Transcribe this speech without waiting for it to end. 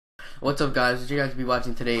What's up, guys? What you guys be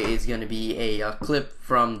watching today is going to be a clip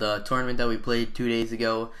from the tournament that we played 2 days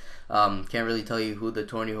ago. Can't really tell you who the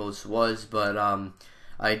tourney host was, but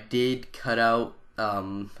I did cut out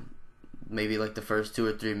maybe like the first 2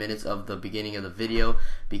 or 3 minutes of the beginning of the video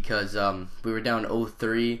because we were down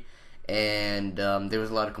 0-3 and there was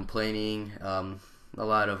a lot of complaining, a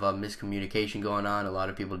lot of miscommunication going on, a lot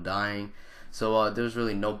of people dying. So there was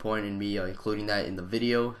really no point in me including that in the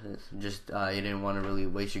video. Just I didn't want to really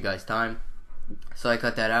waste you guys' time, so I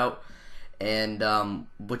cut that out. And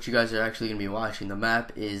what you guys are actually going to be watching, the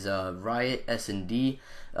map is Riot S&D,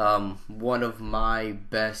 one of my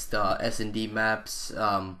best S&D maps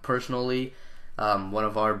personally, one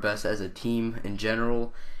of our best as a team in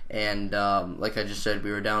general. And like I just said,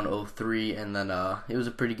 we were down 0-3, and then it was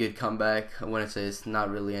a pretty good comeback. I wouldn't say it's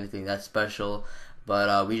not really anything that special,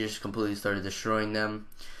 but we just completely started destroying them.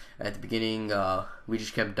 At the beginning, we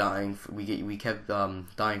just kept dying. We kept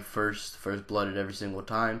dying first blooded every single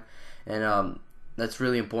time, and that's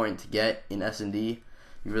really important to get in S&D.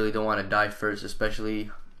 You really don't want to die first,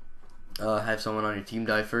 especially have someone on your team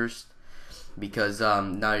die first, because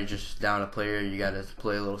now you're just down a player. You got to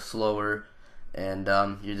play a little slower, and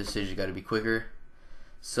your decision got to be quicker.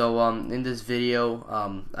 So in this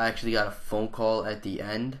video, I actually got a phone call at the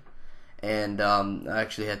end. And I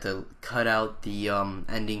actually had to cut out the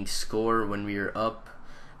ending score when we were up.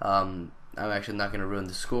 I'm actually not going to ruin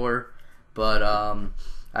the score, but I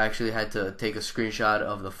actually had to take a screenshot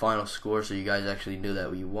of the final score so you guys actually knew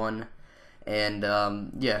that we won. And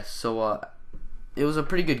yeah, so it was a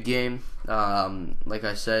pretty good game. Like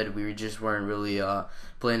I said, we just weren't really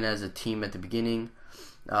playing as a team at the beginning.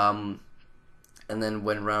 And then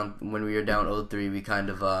when we were down 0-3, we kind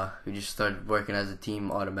of we just started working as a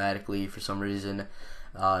team automatically for some reason.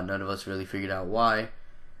 None of us really figured out why,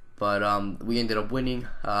 but we ended up winning.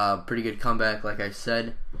 Pretty good comeback, like I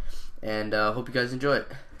said, and hope you guys enjoy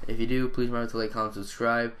it. If you do, please remember to like, comment,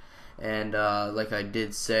 subscribe, and like I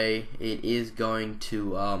did say, it is going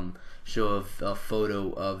to show a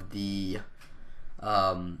photo of the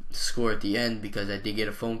score at the end, because I did get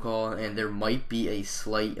a phone call and there might be a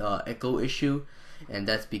slight echo issue, and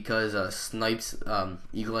that's because Snipes,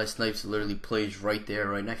 Eagle Eye Snipes literally plays right there,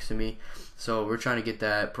 right next to me. So we're trying to get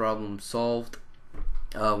that problem solved.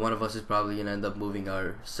 One of us is probably gonna end up moving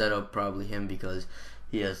our setup, probably him, because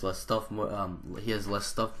he has less stuff. He has less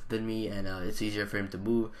stuff than me, and it's easier for him to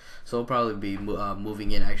move. So I'll probably be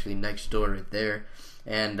moving in actually next door right there,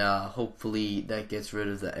 and hopefully that gets rid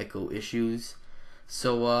of the echo issues.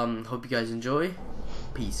 So hope you guys enjoy.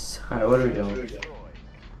 Peace. Alright, what are we doing?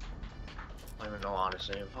 I don't even know,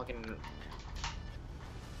 honestly. I'm fucking.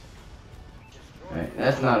 Alright,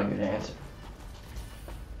 that's not a good answer.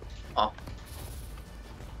 Oh.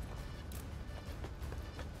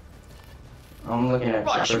 I'm looking at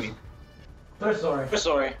Rush me. Third story. Third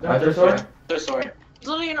story. Third story? Third story. He's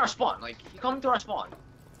literally in our spawn. Like, he coming to our spawn.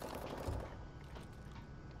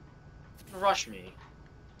 Rush me.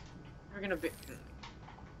 You're gonna be.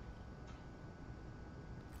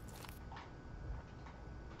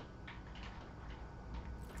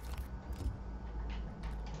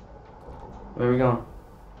 Where are we going?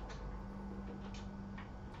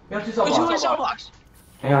 We have two cell blocks.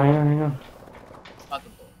 Hang on. Not the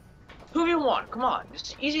bull. 2v1, come on.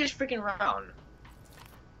 It's the easiest freaking round.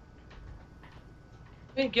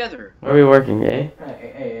 Get together. Where are we working, eh?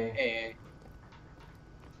 Hey.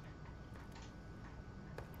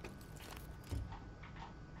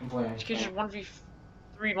 I'm playing. This kid's just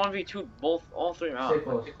 1v3, 1v2, all three rounds.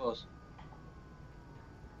 Stay close.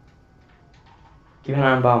 Keep an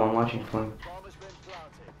eye on bomb, I'm watching for him.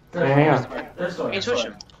 Hang on. Third story. Hey, switch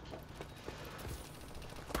him.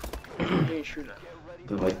 Hey, shoot him.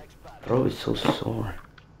 Dude, my throat is so sore.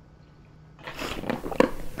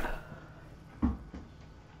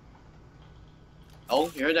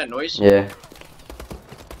 Oh, you heard that noise? Yeah.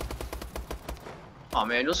 Oh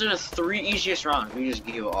man, those are the 3 easiest rounds. We just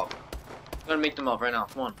gave up. I'm gonna make them up right now.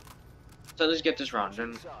 Come on. So let's get this round.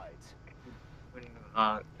 Then,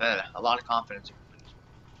 a lot of confidence.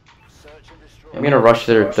 I'm gonna rush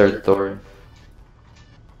their third story.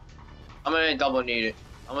 I'm gonna double need it.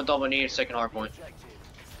 I'm gonna double need second hard point.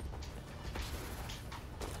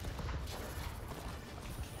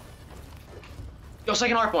 Yo,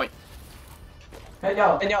 second hard point. Hey,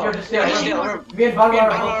 yo, just me and Von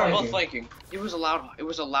are both flanking. It was a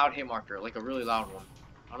loud hit marker, like a really loud one.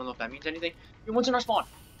 I don't know if that means anything. Yo, one's in our spawn.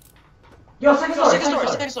 Yo, second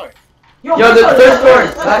story. Yo, the third story.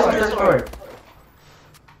 Last third story.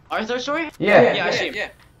 Our third story? Yeah. I see him. Yeah.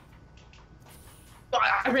 Oh,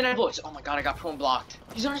 I ran out of bullets. Oh my god, I got prone blocked.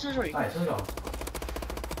 He's on our third story. Alright, so let's go.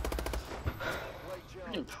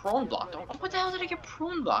 Getting prone blocked on. What the hell did I get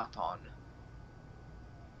prone blocked on?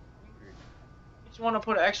 You just want to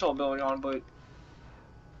put an exo ability on, but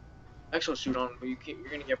exosuit on, but you're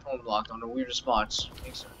gonna get prone blocked on the weirdest spots.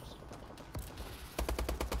 Makes sense.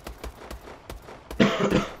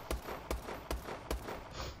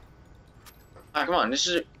 Alright, come on. This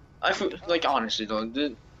is. I feel like honestly though,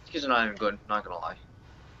 the kids are not even good. Not gonna lie.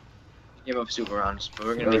 Give up super rounds, but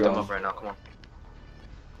we're gonna make them up right now. Come on.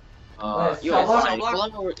 Call out,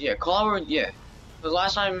 yeah. The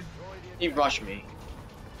last time he rushed me.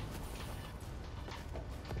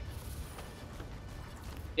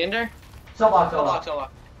 In there? Cell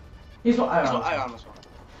block. He's one. I on this one.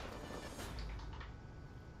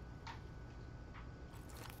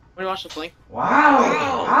 When you watch the flank?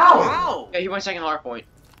 Wow! Yeah, he went second hard point.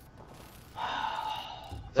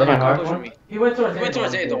 Second hard point? Me. He went towards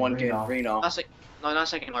A, the one kid, Reno. Not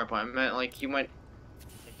second hard point. I meant like he went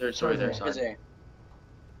like, third story there. His A.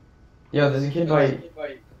 Yo, there's a kid by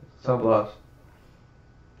cell blocks.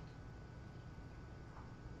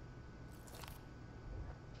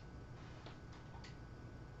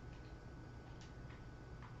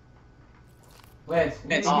 Lance,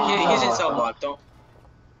 He's in cell block, don't.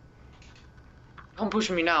 Come push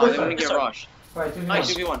me now. They're gonna get rushed. Right, 2v1.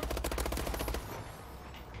 Nice. 2v1.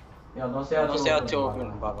 Yo, don't stay out too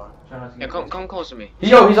open. Baba. Yeah, come close to me.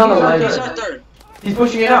 Yo, he's on the ledge. He's on third. He's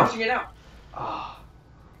pushing it out. Ah.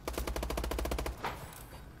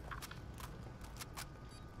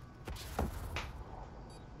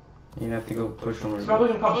 You have to go push him. He's probably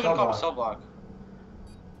gonna come Cell block.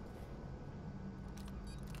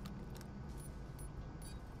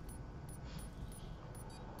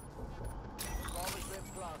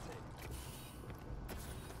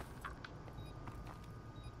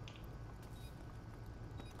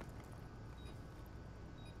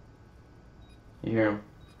 You hear him?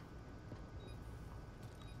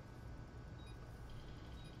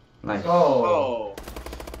 Nice. Oh.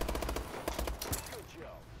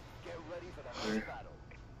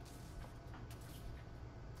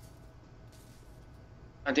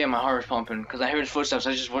 God damn, my heart was pumping because I heard his footsteps.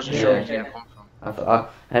 I just wasn't sure where he was gonna come from. I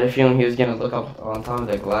had a feeling he was gonna look up on top of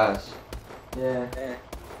that glass. Yeah.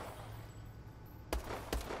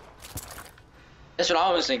 That's what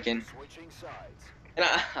I was thinking. And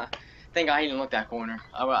I thank God he didn't look that corner.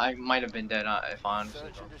 I might have been dead if I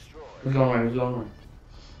honestly. Who's going right? Who's going right?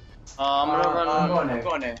 I'm gonna run. I'm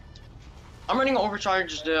going there. I'm running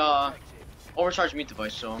overcharged meat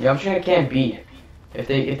device. So. Yeah, I'm sure I can't B. If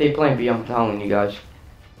they play B, I'm telling you guys.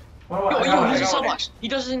 Yo, he's a cell box. He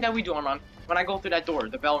does the thing that we do, Arman. When I go through that door,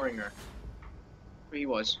 the bell ringer. Where he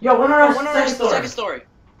was. Yo, one on our second story.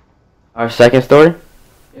 Our second story?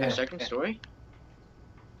 Yeah. Second story?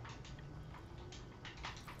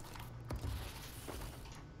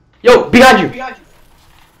 Yo, behind you!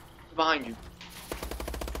 Behind you.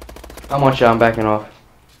 I'm one shot, I'm backing off.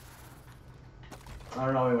 I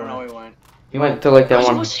don't know where he went. He went to like that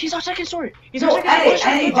one. He's our second story. He's Yo, our second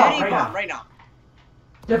story. Eddie, Right now.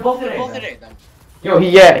 They're both Both in today then. Yo,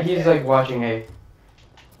 he's like watching A.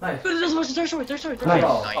 Nice. Third story. Nice.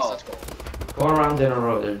 Nice, let's go. 4 rounds in a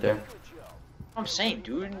row, they're there. I'm saying,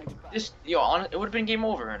 dude. It would have been game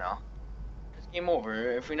over now. It's game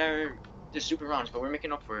over if we never did super rounds, but we're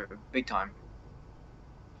making up for it big time.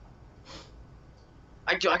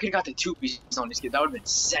 I could have got the 2 pieces on this kid. That would have been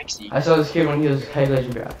sexy. I saw this kid when he was high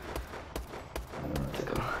legendary. I don't know where to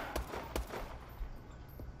go.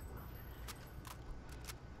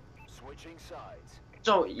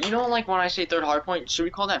 So, you know, like when I say third hard point, should we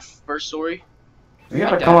call that first story? We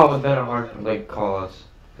gotta come up with better hard, like, call us.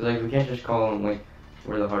 Cause like, we can't just call them, like,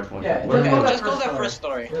 we're the hard points. Yeah, What are we Just doing? go that first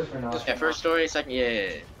story. Yeah, first story, second,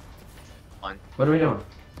 yeah. Fine. What are we doing?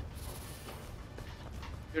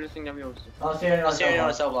 Do the thing that we always do. I'll see you on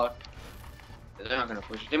a cell block. They're not gonna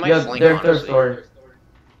push. They might Yeah, flank, third honestly. story.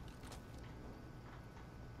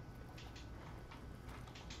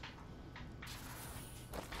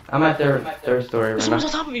 I'm at their third story right Someone's now.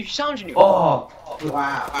 on top of you, challenging you. Oh!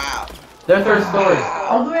 Wow. Their third story.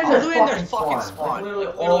 All the way in All their the way in their fucking fucking spawn. spawn. Literally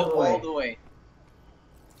Literally all the way.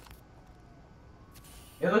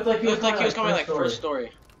 It looked like He looked like he was coming like first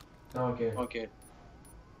story. Okay. Okay.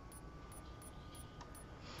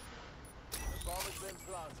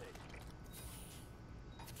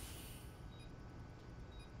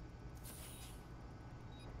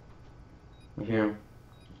 You hear him?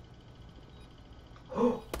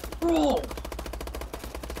 Bro!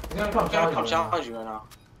 He's gonna come Challenge you right now.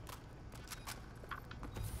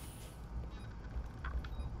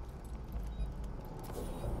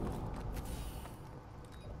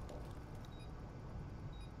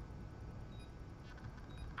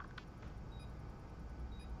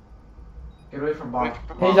 Get away from bomb.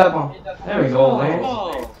 He's up on. There we go, man.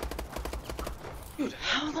 Oh. Dude,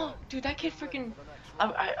 how long? Dude, that kid freaking.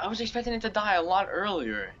 I was expecting it to die a lot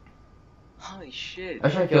earlier. Holy shit. I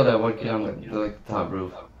should kill that one kid on the like, top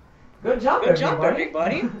roof. Good job, Good job,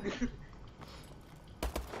 everybody. big buddy.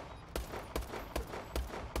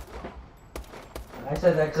 I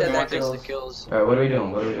said that Said that because takes the kills. Alright, what are we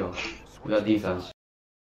doing? What are we doing? We got defense.